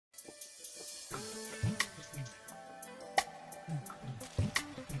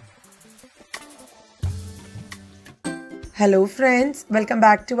Hello friends, welcome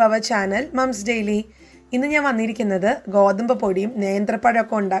back to our channel Mums Daily. ഇന്ന് ഞാൻ വന്നിരിക്കുന്നത് ഗോതമ്പ് പൊടിയും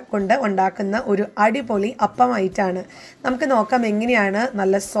നേന്ത്രപ്പഴമൊക്കെ കൊണ്ട് ഉണ്ടാക്കുന്ന ഒരു അടിപൊളി അപ്പമായിട്ടാണ്. നമുക്ക് നോക്കാം എങ്ങനെയാണ്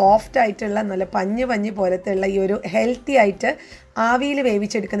നല്ല സോഫ്റ്റ് ആയിട്ടുള്ള നല്ല പഞ്ഞി പോലത്തെയുള്ള ഈ ഒരു ഹെൽത്തി ആയിട്ട് ആവിയിൽ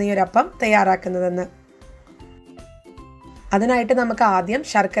വേവിച്ചെടുക്കുന്ന ഈ ഒരു അപ്പം തയ്യാറാക്കുന്നതെന്ന്. അതിനായിട്ട് നമുക്ക് ആദ്യം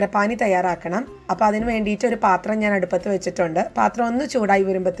ശർക്കരപ്പാനി തയ്യാറാക്കണം. അപ്പോൾ അതിന് വേണ്ടിയിട്ട് ഒരു പാത്രം ഞാൻ അടുപ്പത്ത് വെച്ചിട്ടുണ്ട്. പാത്രം ഒന്ന് ചൂടായി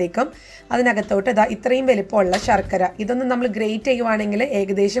വരുമ്പോഴത്തേക്കും അതിനകത്തോട്ട് ഇത്രയും വലിപ്പമുള്ള ശർക്കര, ഇതൊന്ന് നമ്മൾ ഗ്രേറ്റ് ചെയ്യുവാണെങ്കിൽ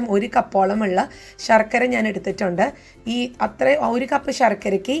ഏകദേശം 1 കപ്പോളമുള്ള ശർക്കര ഞാൻ എടുത്തിട്ടുണ്ട്. ഈ ഒരു കപ്പ്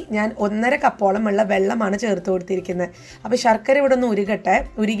ശർക്കരയ്ക്ക് ഞാൻ 1.5 കപ്പോളമുള്ള വെള്ളമാണ് ചേർത്ത് കൊടുത്തിരിക്കുന്നത്. അപ്പോൾ ശർക്കര ഇവിടെ ഒന്ന്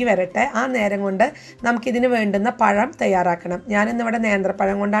ഉരുകി വരട്ടെ. ആ നേരം കൊണ്ട് നമുക്കിതിന് വേണ്ടുന്ന പഴം തയ്യാറാക്കണം. ഞാനിന്നിവിടെ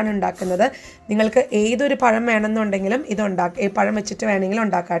നേന്ത്രപ്പഴം കൊണ്ടാണ് ഉണ്ടാക്കുന്നത്. നിങ്ങൾക്ക് ഏതൊരു പഴം വേണമെന്നുണ്ടെങ്കിലും പഴം വെച്ചിട്ട് വേണമെങ്കിലും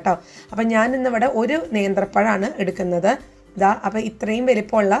ഉണ്ടാക്കാം കേട്ടോ. അപ്പം ഞാൻ ഇന്നിവിടെ ഒരു നേന്ത്രപ്പഴമാണ് എടുക്കുന്നത്. അപ്പോൾ ഇത്രയും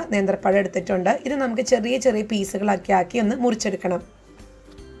വലിപ്പമുള്ള നേന്ത്രപ്പഴം എടുത്തിട്ടുണ്ട്. ഇത് നമുക്ക് ചെറിയ ചെറിയ പീസുകളാക്കി ഒന്ന് മുറിച്ചെടുക്കണം.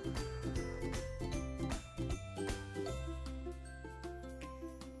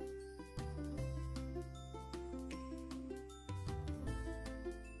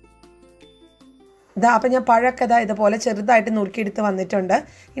 അപ്പോൾ ഞാൻ പഴമൊക്കെ ഇതുപോലെ ചെറുതായിട്ട് നുറുക്കിയെടുത്ത് വന്നിട്ടുണ്ട്.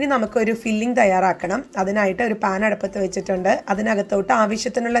 ഇനി നമുക്കൊരു ഫില്ലിംഗ് തയ്യാറാക്കണം. അതിനായിട്ട് ഒരു പാൻ അടുപ്പത്ത് വെച്ചിട്ടുണ്ട്. അതിനകത്തോട്ട്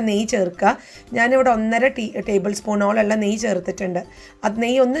ആവശ്യത്തിനുള്ള നെയ്യ് ചേർക്കുക. ഞാനിവിടെ 1.5 ടേബിൾ സ്പൂണോളം നെയ്യ് ചേർത്തിട്ടുണ്ട്. അത്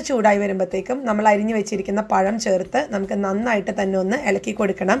നെയ്യ് ഒന്ന് ചൂടായി വരുമ്പോഴത്തേക്കും നമ്മൾ അരിഞ്ഞു വെച്ചിരിക്കുന്ന പഴം ചേർത്ത് നമുക്ക് നന്നായിട്ട് തന്നെ ഒന്ന് ഇളക്കി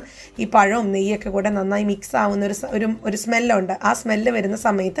കൊടുക്കണം. ഈ പഴവും നെയ്യൊക്കെ കൂടെ നന്നായി മിക്സ് ആവുന്ന ഒരു സ്മെല്ലുണ്ട്. ആ സ്മെല്ല് വരുന്ന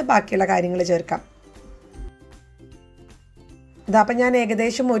സമയത്ത് ബാക്കിയുള്ള കാര്യങ്ങൾ ചേർക്കാം. അപ്പം ഞാൻ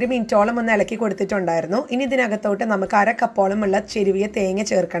ഏകദേശം 1 മിനിറ്റോളം ഒന്ന് ഇളക്കി കൊടുത്തിട്ടുണ്ടായിരുന്നു. ഇനി ഇതിനകത്തോട്ട് നമുക്ക് 1/2 കപ്പോളമുള്ള ചെരുവിയ തേങ്ങ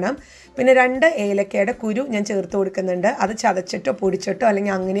ചേർക്കണം. പിന്നെ 2 ഏലക്കയുടെ കുരു ഞാൻ ചേർത്ത് കൊടുക്കുന്നുണ്ട്. അത് ചതച്ചിട്ടോ പൊടിച്ചിട്ടോ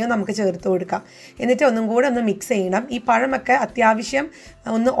അല്ലെങ്കിൽ അങ്ങനെയോ നമുക്ക് ചേർത്ത് കൊടുക്കാം. എന്നിട്ട് ഒന്നും കൂടെ ഒന്ന് മിക്സ് ചെയ്യണം. ഈ പഴമൊക്കെ അത്യാവശ്യം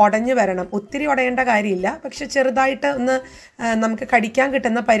ഒന്ന് ഉടഞ്ഞു വരണം. ഒത്തിരി ഉടയേണ്ട കാര്യമില്ല, പക്ഷെ ചെറുതായിട്ട് ഒന്ന് നമുക്ക് കടിക്കാൻ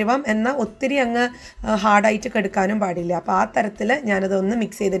കിട്ടുന്ന പരുവം, എന്നാൽ ഒത്തിരി അങ്ങ് ഹാർഡായിട്ട് കെടുക്കാനും പാടില്ല. അപ്പോൾ ആ തരത്തിൽ ഞാനതൊന്ന്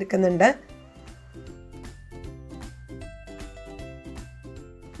മിക്സ് ചെയ്തെടുക്കുന്നുണ്ട്.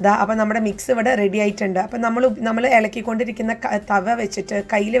 അപ്പോൾ നമ്മുടെ മിക്സ് ഇവിടെ റെഡി ആയിട്ടുണ്ട്. അപ്പം നമ്മൾ ഇളക്കിക്കൊണ്ടിരിക്കുന്ന തവ വെച്ചിട്ട്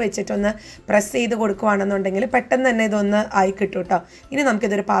കയ്യിൽ വെച്ചിട്ടൊന്ന് പ്രസ് ചെയ്ത് കൊടുക്കുകയാണെന്നുണ്ടെങ്കിൽ പെട്ടെന്ന് തന്നെ ഇതൊന്ന് ആയി കിട്ടും കേട്ടോ. ഇനി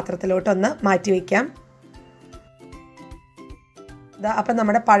നമുക്കിതൊരു പാത്രത്തിലോട്ടൊന്ന് മാറ്റി വയ്ക്കാം. അപ്പം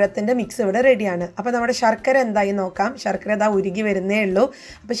നമ്മുടെ പഴത്തിൻ്റെ മിക്സ് ഇവിടെ റെഡിയാണ്. അപ്പോൾ നമ്മുടെ ശർക്കര എന്തായി നോക്കാം. ശർക്കര ഉരുകി വരുന്നേ ഉള്ളൂ.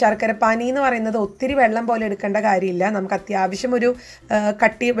 അപ്പോൾ ശർക്കരപ്പാനി എന്ന് പറയുന്നത് ഒത്തിരി വെള്ളം പോലെ എടുക്കേണ്ട കാര്യമില്ല. നമുക്ക് അത്യാവശ്യം ഒരു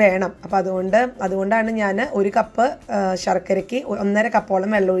കട്ടി വേണം. അപ്പോൾ അതുകൊണ്ടാണ് ഞാൻ 1 കപ്പ് ശർക്കരയ്ക്ക് 1.5 കപ്പോളം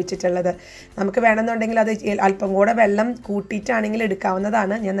വെള്ളം ഒഴിച്ചിട്ടുള്ളത്. നമുക്ക് വേണമെന്നുണ്ടെങ്കിൽ അത് അല്പം കൂടെ വെള്ളം കൂട്ടിയിട്ടാണെങ്കിൽ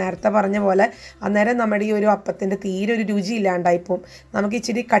എടുക്കാവുന്നതാണ്. ഞാൻ നേരത്തെ പറഞ്ഞ പോലെ അന്നേരം നമ്മുടെ ഈ ഒരു അപ്പത്തിൻ്റെ തീരെ ഒരു രുചി ഇല്ലാണ്ടായിപ്പോവും. നമുക്ക്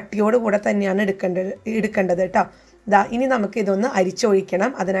ഇച്ചിരി കട്ടിയോട് കൂടെ തന്നെയാണ് എടുക്കേണ്ടത് കേട്ടോ. ഇനി നമുക്ക് ഇതൊന്ന് അരിച്ചൊഴിക്കണം.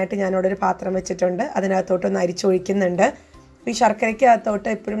 അതിനായിട്ട് ഞാനിവിടെ ഒരു പാത്രം വെച്ചിട്ടുണ്ട്. അതിനകത്തോട്ടൊന്ന് അരിച്ചൊഴിക്കുന്നുണ്ട്. ഈ ശർക്കരയ്ക്കകത്തോട്ട്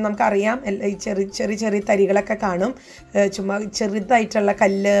എപ്പോഴും നമുക്കറിയാം ഈ ചെറിയ തരികളൊക്കെ കാണും. ചുമ്മാ ചെറുതായിട്ടുള്ള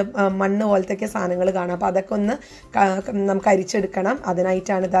കല്ല്, മണ്ണ് പോലത്തെയൊക്കെ സാധനങ്ങൾ കാണും. അപ്പോൾ അതൊക്കെ ഒന്ന് നമുക്ക് അരിച്ചെടുക്കണം.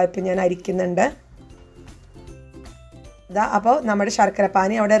 അതിനായിട്ടാണ് ഇപ്പം ഞാൻ അരിക്കുന്നുണ്ട്. അപ്പോൾ നമ്മുടെ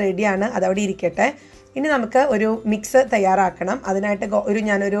ശർക്കരപ്പാനി അവിടെ റെഡിയാണ്. അതവിടെ ഇരിക്കട്ടെ. ഇനി നമുക്ക് ഒരു മിക്സ് തയ്യാറാക്കണം. അതിനായിട്ട്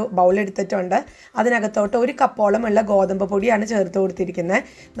ഞാനൊരു ബൗൾ എടുത്തിട്ടുണ്ട്. അതിനകത്തോട്ട് 1 കപ്പോളമുള്ള ഗോതമ്പ് പൊടിയാണ് ചേർത്ത് കൊടുത്തിരിക്കുന്നത്.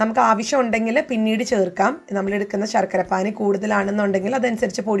 നമുക്ക് ആവശ്യമുണ്ടെങ്കിൽ പിന്നീട് ചേർക്കാം. നമ്മളെടുക്കുന്ന ശർക്കരപ്പാനി കൂടുതലാണെന്നുണ്ടെങ്കിൽ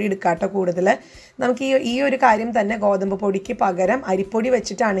അതനുസരിച്ച് പൊടി എടുക്കാം കേട്ടോ. കൂടുതൽ നമുക്ക് ഈ ഒരു കാര്യം തന്നെ ഗോതമ്പ് പൊടിക്ക് പകരം അരിപ്പൊടി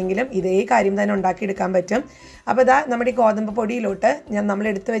വെച്ചിട്ടാണെങ്കിലും ഇതേ കാര്യം തന്നെ ഉണ്ടാക്കിയെടുക്കാൻ പറ്റും. അപ്പോൾ നമ്മുടെ ഈ ഗോതമ്പ് പൊടിയിലോട്ട് നമ്മൾ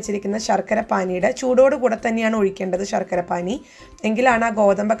എടുത്ത് വെച്ചിരിക്കുന്ന ശർക്കരപ്പാനിയുടെ ചൂടോട് കൂടെ തന്നെയാണ് ഒഴിക്കേണ്ടത് ശർക്കരപ്പാനി. എങ്കിലാണ് ആ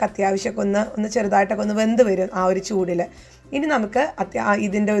ഗോതമ്പൊക്കെ അത്യാവശ്യമൊക്കെ ഒന്ന് ചെറുതായിട്ടൊക്കെ ഒന്ന് വെന്ത് വരും ആ ഒരു ചൂടിൽ. ഇനി നമുക്ക്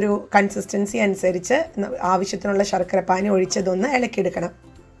ഇതിൻ്റെ ഒരു കൺസിസ്റ്റൻസി അനുസരിച്ച് ആവശ്യത്തിനുള്ള ശർക്കരപ്പാനി ഒഴിച്ചതൊന്ന് ഇളക്കിയെടുക്കണം.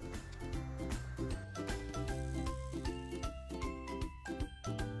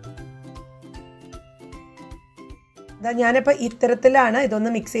 ഞാനിപ്പോൾ ഇത്തരത്തിലാണ് ഇതൊന്ന്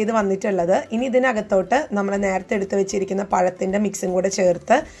മിക്സ് ചെയ്ത് വന്നിട്ടുള്ളത്. ഇനി ഇതിനകത്തോട്ട് നമ്മൾ നേരത്തെ എടുത്ത് വെച്ചിരിക്കുന്ന പഴത്തിൻ്റെ മിക്സും കൂടെ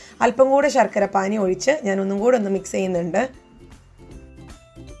ചേർത്ത് അല്പം കൂടെ ശർക്കരപ്പാനി ഒഴിച്ച് ഞാൻ ഒന്നും കൂടെ ഒന്ന് മിക്സ് ചെയ്യുന്നുണ്ട്.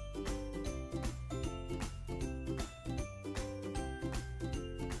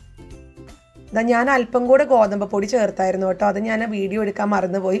 ഞാൻ അല്പം കൂടെ ഗോതമ്പ് പൊടി ചേർത്തായിരുന്നു കേട്ടോ. അത് ഞാൻ വീഡിയോ എടുക്കാൻ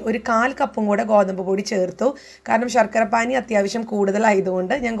മറന്നുപോയി. ഒരു 1/4 കപ്പും കൂടെ ഗോതമ്പ് പൊടി ചേർത്തു. കാരണം ശർക്കരപ്പാനി അത്യാവശ്യം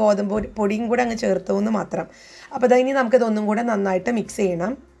കൂടുതലായതുകൊണ്ട് ഞാൻ ഗോതമ്പ് പൊടിയും കൂടെ അങ്ങ് ചേർത്തു എന്ന് മാത്രം. അപ്പോൾ ഇനി നമുക്കിതൊന്നും കൂടെ നന്നായിട്ട് മിക്സ്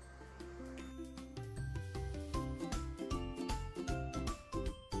ചെയ്യണം.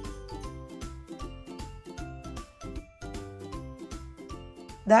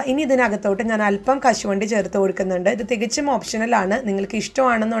 ഇനി ഇതിനകത്തോട്ട് ഞാൻ അല്പം കശുവണ്ടി ചേർത്ത് കൊടുക്കുന്നുണ്ട്. ഇത് തികച്ചും ഓപ്ഷണലാണ്, നിങ്ങൾക്ക്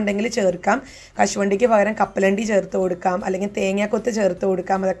ഇഷ്ടമാണെന്നുണ്ടെങ്കിൽ ചേർക്കാം. കശുവണ്ടിക്ക് പകരം കപ്പലണ്ടി ചേർത്ത് കൊടുക്കാം, അല്ലെങ്കിൽ തേങ്ങാക്കൊത്ത് ചേർത്ത്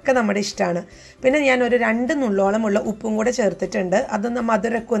കൊടുക്കാം, അതൊക്കെ നമ്മുടെ ഇഷ്ടമാണ്. പിന്നെ ഞാൻ ഒരു 2 നുള്ളോളമുള്ള ഉപ്പും കൂടെ ചേർത്തിട്ടുണ്ട്. അതൊന്ന്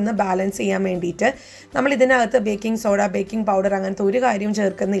മധുരമൊക്കെ ഒന്ന് ബാലൻസ് ചെയ്യാൻ വേണ്ടിയിട്ട്. നമ്മൾ ഇതിനകത്ത് ബേക്കിംഗ് സോഡ, ബേക്കിംഗ് പൗഡർ അങ്ങനത്തെ ഒരു കാര്യവും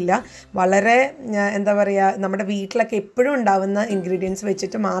ചേർക്കുന്നില്ല. വളരെ എന്താ പറയുക, നമ്മുടെ വീട്ടിലൊക്കെ എപ്പോഴും ഉണ്ടാവുന്ന ഇൻഗ്രീഡിയൻസ്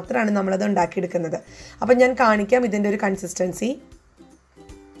വെച്ചിട്ട് മാത്രമാണ് നമ്മളത് ഉണ്ടാക്കിയെടുക്കുന്നത്. അപ്പം ഞാൻ കാണിക്കാം ഇതിൻ്റെ ഒരു കൺസിസ്റ്റൻസി.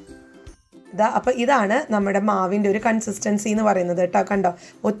 അപ്പോൾ ഇതാണ് നമ്മുടെ മാവിൻ്റെ ഒരു കൺസിസ്റ്റൻസി എന്ന് പറയുന്നത് കേട്ടോ. കണ്ടോ,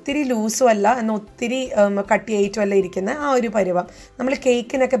 ഒത്തിരി ലൂസും അല്ല എന്നാൽ ഒത്തിരി കട്ടിയായിട്ടും അല്ല ഇരിക്കുന്ന ആ ഒരു പരുവം. നമ്മൾ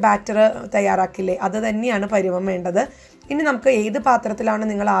കേക്കിനൊക്കെ ബാറ്റർ തയ്യാറാക്കില്ലേ, അത് തന്നെയാണ് പരുവം വേണ്ടത്. ഇനി നമുക്ക് ഏത് പാത്രത്തിലാണ്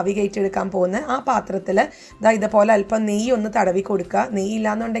നിങ്ങൾ ആവി കയറ്റിയെടുക്കാൻ പോകുന്നത് ആ പാത്രത്തിൽ ഇതുപോലെ അല്പം നെയ്യ് ഒന്ന് തടവി കൊടുക്കുക.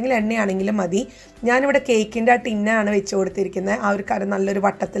 നെയ്യില്ലാന്നുണ്ടെങ്കിൽ എണ്ണയാണെങ്കിലും മതി. ഞാനിവിടെ കേക്കിൻ്റെ ആ ടിന്നാണ് വെച്ച് കൊടുത്തിരിക്കുന്നത്, ആ ഒരു കര നല്ലൊരു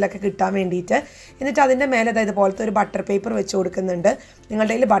വട്ടത്തിലൊക്കെ കിട്ടാൻ വേണ്ടിയിട്ട്. എന്നിട്ട് അതിൻ്റെ മേലെ ഇതുപോലത്തെ ഒരു ബട്ടർ പേപ്പർ വെച്ച് കൊടുക്കുന്നുണ്ട്.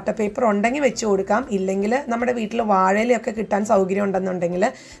 നിങ്ങളുടെ കയ്യിൽ ബട്ടർ പേപ്പർ ഉണ്ടെങ്കിൽ വെച്ച് കൊടുക്കാം, ഇല്ലെങ്കിൽ നമ്മുടെ വീട്ടിൽ വാഴയിലൊക്കെ കിട്ടാൻ സൗകര്യം ഉണ്ടെന്നുണ്ടെങ്കിൽ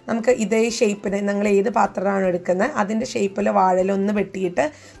നമുക്ക് ഇതേ ഷേപ്പിന് നിങ്ങൾ ഏത് പാത്രമാണ് എടുക്കുന്നത് അതിൻ്റെ ഷേപ്പിൽ വാഴയില ഒന്ന് വെട്ടിയിട്ട്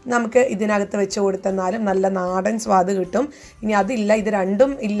നമുക്ക് ഇതിനകത്ത് വെച്ച് കൊടുത്തെന്നാലും നല്ല നാടൻ സ്വാദ് കിട്ടും. ഇനി അതില്ല, ഇത്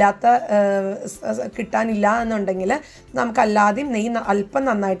രണ്ടും ഇല്ലാത്ത കിട്ടാനില്ല എന്നുണ്ടെങ്കിൽ നമുക്കല്ലാതെയും നെയ്യ് അല്പം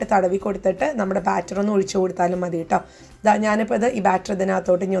നന്നായിട്ട് തടവി കൊടുത്തിട്ട് നമ്മുടെ ബാറ്റർ ഒന്ന് ഒഴിച്ചു കൊടുത്താലും മതി കേട്ടോ. ഞാനിപ്പോൾ ഈ ബാറ്റർ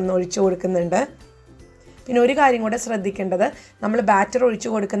ഇതിനകത്തോട്ട് ഇനി ഒന്ന് ഒഴിച്ചു കൊടുക്കുന്നുണ്ട്. പിന്നെ ഒരു കാര്യം കൂടെ ശ്രദ്ധിക്കേണ്ടത്, നമ്മൾ ബാറ്റർ ഒഴിച്ചു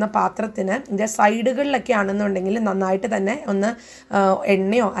കൊടുക്കുന്ന പാത്രത്തിന് ഇതിൻ്റെ സൈഡുകളിലൊക്കെ ആണെന്നുണ്ടെങ്കിൽ നന്നായിട്ട് തന്നെ ഒന്ന്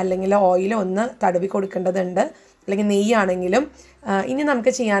എണ്ണയോ അല്ലെങ്കിൽ ഓയിലോ ഒന്ന് തടവി കൊടുക്കേണ്ടതുണ്ട്, അല്ലെങ്കിൽ നെയ്യാണെങ്കിലും. ഇനി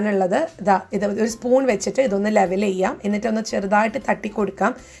നമുക്ക് ചെയ്യാനുള്ളത് ഇത് ഒരു സ്പൂൺ വെച്ചിട്ട് ഇതൊന്ന് ലെവൽ ചെയ്യാം, എന്നിട്ടൊന്ന് ചെറുതായിട്ട് തട്ടി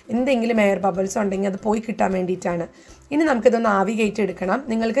കൊടുക്കാം. എന്തെങ്കിലും എയർ ബബിൾസ് ഉണ്ടെങ്കിൽ അത് പോയി കിട്ടാൻ വേണ്ടിയിട്ടാണ്. ഇനി നമുക്കിതൊന്ന് ആവി കയറ്റിയെടുക്കണം.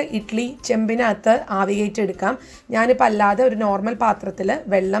 നിങ്ങൾക്ക് ഇഡ്ഡലി ചെമ്പിനകത്ത് ആവി കയറ്റിയെടുക്കാം. ഞാനിപ്പോൾ ഒരു നോർമൽ പാത്രത്തിൽ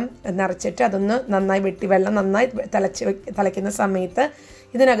വെള്ളം നിറച്ചിട്ട് അതൊന്ന് നന്നായി വെട്ടി, വെള്ളം നന്നായി തിളയ്ക്കുന്ന സമയത്ത്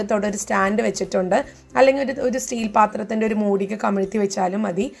ഇതിനകത്തോടെ ഒരു സ്റ്റാൻഡ് വെച്ചിട്ടുണ്ട്, അല്ലെങ്കിൽ ഒരു സ്റ്റീൽ പാത്രത്തിൻ്റെ ഒരു മൂടിക്ക് കമിഴ്ത്തി വെച്ചാലും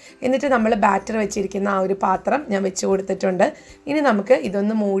മതി. എന്നിട്ട് നമ്മൾ ബാറ്റർ വെച്ചിരിക്കുന്ന ആ ഒരു പാത്രം ഞാൻ വെച്ച് കൊടുത്തിട്ടുണ്ട്. ഇനി നമുക്ക്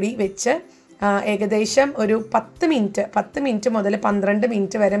ഇതൊന്ന് മൂടി വെച്ച് ഏകദേശം ഒരു 10 മിനിറ്റ് മുതൽ 12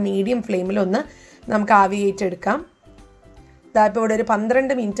 മിനിറ്റ് വരെ മീഡിയം ഫ്ലെയിമിലൊന്ന് നമുക്ക് ആവി കയറ്റിയെടുക്കാം. ഇപ്പോൾ ഇവിടെ ഒരു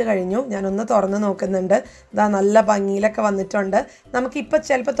 12 മിനിറ്റ് കഴിഞ്ഞു. ഞാനൊന്ന് തുറന്ന് നോക്കുന്നുണ്ട്. നല്ല ഭംഗിയിലൊക്കെ വന്നിട്ടുണ്ട്. നമുക്കിപ്പോൾ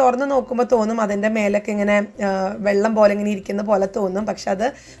ചിലപ്പോൾ തുറന്ന് നോക്കുമ്പോൾ തോന്നും അതിൻ്റെ മേലൊക്കെ ഇങ്ങനെ വെള്ളം പോലെ ഇങ്ങനെ ഇരിക്കുന്ന പോലെ തോന്നും. പക്ഷെ അത്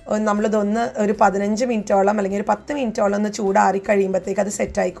നമ്മളിതൊന്ന് ഒരു 15 മിനിറ്റോളം അല്ലെങ്കിൽ ഒരു 10 മിനിറ്റോളം ഒന്ന് ചൂടാറി കഴിയുമ്പോഴത്തേക്ക് അത്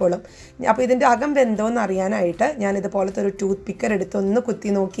സെറ്റായിക്കോളും. അപ്പോൾ ഇതിൻ്റെ അകം വെന്തോന്ന് അറിയാനായിട്ട് ഞാനിതുപോലത്തെ ഒരു ടൂത്ത് പിക്കർ എടുത്ത് ഒന്ന്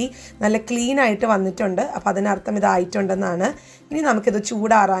കുത്തി നോക്കി. നല്ല ക്ലീനായിട്ട് വന്നിട്ടുണ്ട്. അപ്പോൾ അതിനർത്ഥം ഇതായിട്ടുണ്ടെന്നാണ്. ഇനി നമുക്കിത്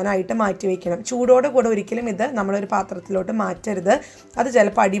ചൂടാറാനായിട്ട് മാറ്റി വയ്ക്കണം. ചൂടോടെ കൂടെ ഒരിക്കലും ഇത് നമ്മളൊരു പാത്രത്തിലോട്ട് മാറ്റരുത്, അത്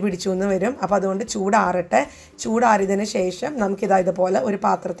ചിലപ്പോൾ അടി പിടിച്ചു എന്ന് വരും. അപ്പോൾ അതുകൊണ്ട് ചൂടാറട്ടെ. ചൂടാറിയതിന് ശേഷം നമുക്കിതുപോലെ ഒരു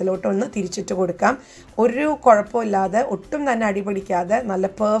പാത്രത്തിലോട്ടൊന്ന് തിരിച്ചിട്ട് കൊടുക്കാം. ഒരു കുഴപ്പമില്ലാതെ ഒട്ടും തന്നെ അടി പിടിക്കാതെ നല്ല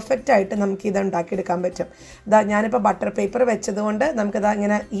പെർഫെക്റ്റ് ആയിട്ട് നമുക്കിത് ഉണ്ടാക്കിയെടുക്കാൻ പറ്റും. ഞാനിപ്പോൾ ബട്ടർ പേപ്പർ വെച്ചതുകൊണ്ട്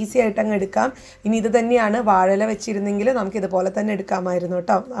ഇങ്ങനെ ഈസി ആയിട്ട് അങ്ങ് എടുക്കാം. ഇനി ഇത് തന്നെയാണ് വാഴയില വെച്ചിരുന്നെങ്കിൽ നമുക്കിതുപോലെ തന്നെ എടുക്കാമായിരുന്നു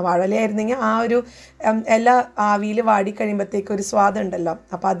കേട്ടോ. വാഴയിലയായിരുന്നെങ്കിൽ ആ ഒരു എല്ലാ ആവിയിൽ വാടി കഴിയുമ്പോഴത്തേക്കും ഒരു സ്വാദുണ്ടല്ലോ,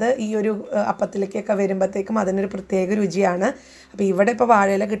 അപ്പോൾ അത് ഈ ഒരു അപ്പത്തിലേക്കൊക്കെ വരുമ്പോഴത്തേക്കും അതിനൊരു പ്രത്യേക രുചിയാണ്. അപ്പോൾ ഇവിടെ ഇപ്പോൾ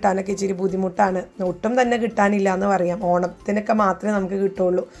വാഴയില കിട്ടാനൊക്കെ ഇച്ചിരി ബുദ്ധിമുട്ടാണ്, ഒട്ടും തന്നെ കിട്ടാനില്ല എന്ന് പറയാം. ഓണത്തിനൊക്കെ മാത്രമേ നമുക്ക്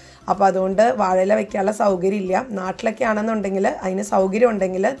കിട്ടുള്ളൂ. അപ്പോൾ അതുകൊണ്ട് വാഴയില വെക്കാനുള്ള സൗകര്യം ഇല്ല. നാട്ടിലൊക്കെ ആണെന്നുണ്ടെങ്കിൽ അതിന് സൗകര്യം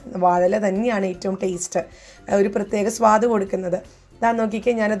ഉണ്ടെങ്കിൽ വാഴയില തന്നെയാണ് ഏറ്റവും ടേസ്റ്റ്, ഒരു പ്രത്യേക സ്വാദ് കൊടുക്കുന്നത്.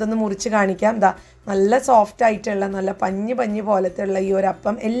 നോക്കിക്കേ, ഞാനതൊന്ന് മുറിച്ച് കാണിക്കാം. നല്ല സോഫ്റ്റ് ആയിട്ടുള്ള നല്ല പഞ്ഞ് പോലത്തെ ഉള്ള ഈ ഒരു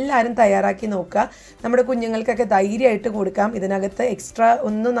അപ്പം എല്ലാവരും തയ്യാറാക്കി നോക്കുക. നമ്മുടെ കുഞ്ഞുങ്ങൾക്കൊക്കെ ധൈര്യമായിട്ട് കൊടുക്കാം. ഇതിനകത്ത് എക്സ്ട്രാ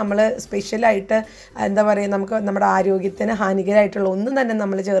ഒന്നും നമ്മൾ സ്പെഷ്യലായിട്ട് എന്താ പറയുക, നമുക്ക് നമ്മുടെ ആരോഗ്യത്തിന് ഹാനികരമായിട്ടുള്ള ഒന്നും തന്നെ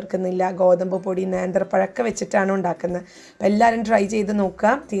നമ്മൾ ചേർക്കുന്നില്ല. ഗോതമ്പ് പൊടി, നേന്ത്രപ്പഴമൊക്കെ വെച്ചിട്ടാണ് ഉണ്ടാക്കുന്നത്. അപ്പോൾ എല്ലാവരും ട്രൈ ചെയ്ത്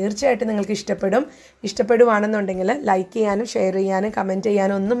നോക്കുക. തീർച്ചയായിട്ടും നിങ്ങൾക്ക് ഇഷ്ടപ്പെടുവാണെന്നുണ്ടെങ്കിൽ ലൈക്ക് ചെയ്യാനും ഷെയർ ചെയ്യാനും കമൻറ്റ്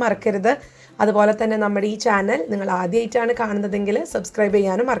ചെയ്യാനും ഒന്നും മറക്കരുത്. അതുപോലെ തന്നെ നമ്മുടെ ഈ ചാനൽ നിങ്ങൾ ആദ്യമായിട്ടാണ് കാണുന്നതെങ്കിൽ സബ്സ്ക്രൈബ്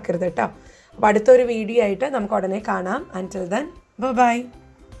ചെയ്യാനും മറക്കരുത് കേട്ടോ. അപ്പോൾ അടുത്തൊരു വീഡിയോ ആയിട്ട് നമുക്ക് ഉടനെ കാണാം. അൻറ്റിൽ ദെൻ ബൈ.